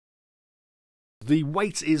The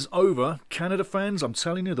wait is over. Canada fans, I'm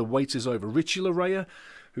telling you, the wait is over. Richie Laryea,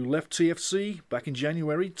 who left TFC back in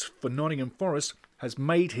January for Nottingham Forest, has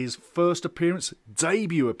made his first appearance,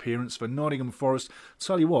 debut appearance for Nottingham Forest.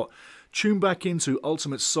 Tell you what, tune back into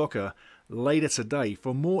Ultimate Soccer later today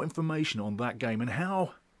for more information on that game and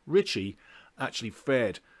how Richie actually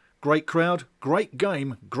fared. Great crowd, great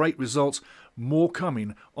game, great results. More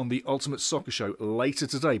coming on the Ultimate Soccer Show later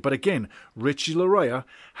today. But again, Richie Laryea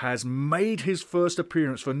has made his first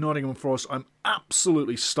appearance for Nottingham Forest. I'm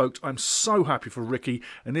absolutely stoked. I'm so happy for Ricky,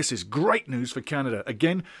 and this is great news for Canada.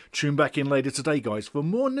 Again, tune back in later today, guys, for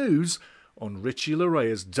more news on Richie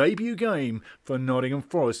Laryea's debut game for Nottingham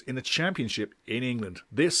Forest in the Championship in England.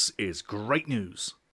 This is great news.